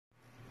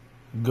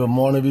Good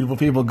morning, beautiful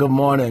people. Good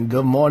morning.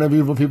 Good morning,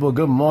 beautiful people.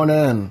 Good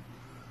morning.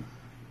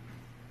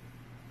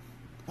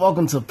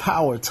 Welcome to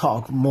Power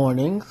Talk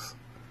Mornings.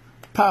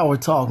 Power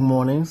Talk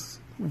Mornings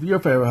with your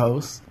favorite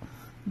host,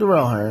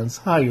 Darrell Hearns.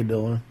 How you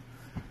doing?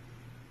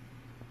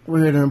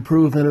 We're here to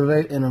improve,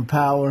 innovate, and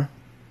empower.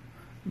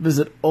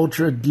 Visit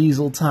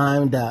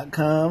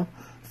ultradieseltime.com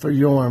for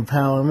your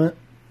empowerment.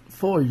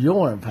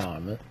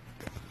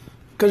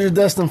 Because you're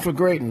destined for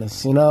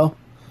greatness, you know?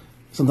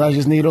 Sometimes you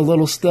just need a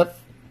little step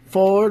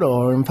forward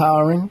or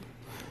empowering.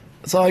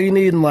 That's all you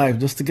need in life,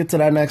 just to get to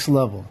that next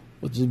level,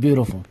 which is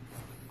beautiful.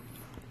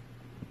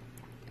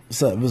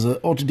 So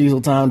visit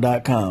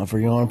ultradieseltime.com for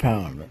your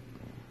empowerment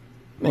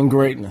and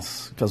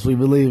greatness, because we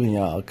believe in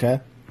y'all, okay?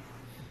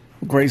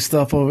 Great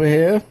stuff over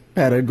here.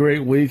 Had a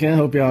great weekend.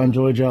 Hope y'all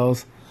enjoyed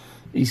y'all's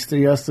Easter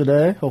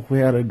yesterday. Hope we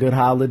had a good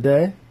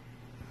holiday.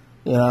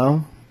 You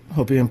know,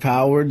 hope you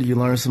empowered. You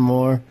learned some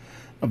more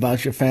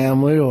about your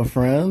family or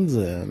friends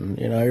and,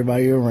 you know,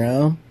 everybody you're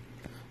around.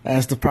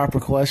 Ask the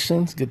proper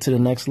questions. Get to the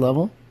next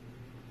level.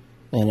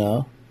 You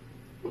know,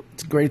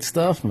 it's great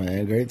stuff,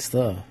 man. Great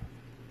stuff.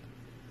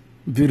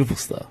 Beautiful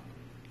stuff.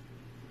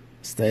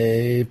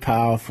 Stay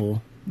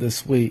powerful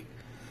this week.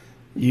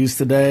 Use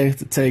today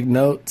to take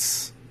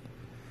notes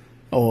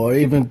or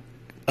even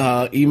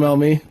email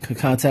me,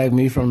 contact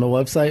me from the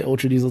website,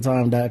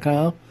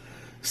 ultradieseltime.com.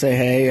 Say,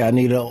 hey, I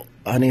need a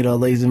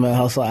Lazy Man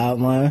Hustle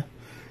outline.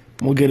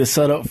 We'll get it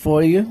set up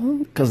for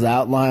you because the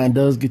outline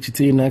does get you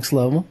to your next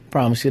level.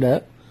 Promise you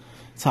that.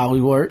 It's how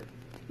we work.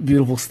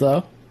 Beautiful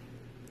stuff.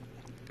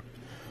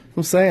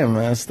 I'm saying,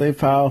 man, stay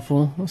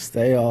powerful.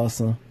 Stay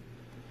awesome.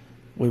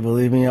 We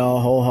believe in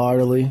y'all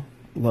wholeheartedly.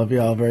 Love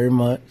y'all very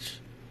much.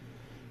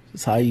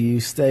 It's how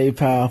you stay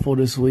powerful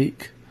this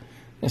week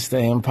and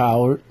stay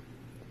empowered.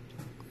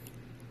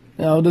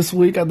 You know, this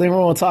week I think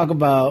we're going to talk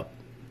about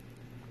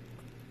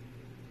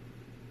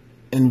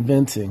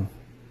inventing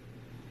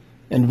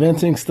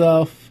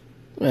stuff.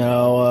 You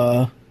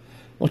know,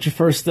 what's your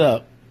first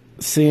step?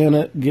 Seeing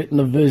it, getting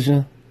the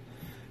vision,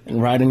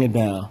 and writing it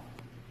down.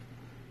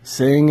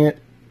 Seeing it,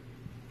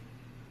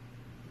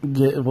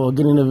 getting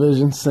the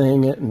vision,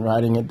 seeing it, and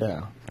writing it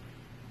down.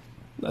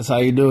 That's how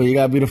you do it. You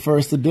got to be the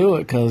first to do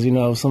it because, you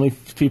know, so many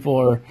people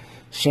are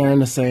sharing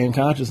the same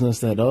consciousness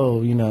that,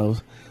 oh, you know,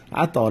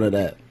 I thought of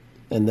that.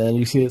 And then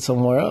you see it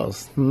somewhere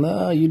else.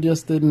 No, you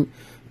just didn't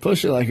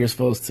push it like you're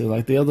supposed to,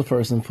 like the other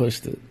person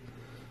pushed it.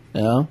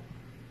 You know?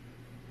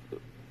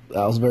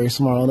 I was very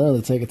smart on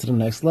them to take it to the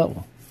next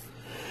level.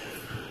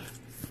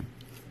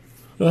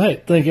 Well,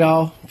 hey, thank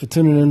y'all for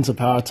tuning in to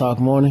Power Talk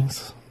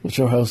Mornings with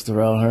your host,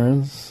 Darrell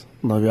Hearns.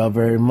 Love y'all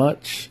very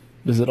much.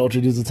 Visit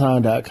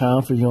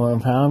ultradieseltime.com for your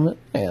empowerment,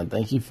 and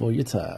thank you for your time.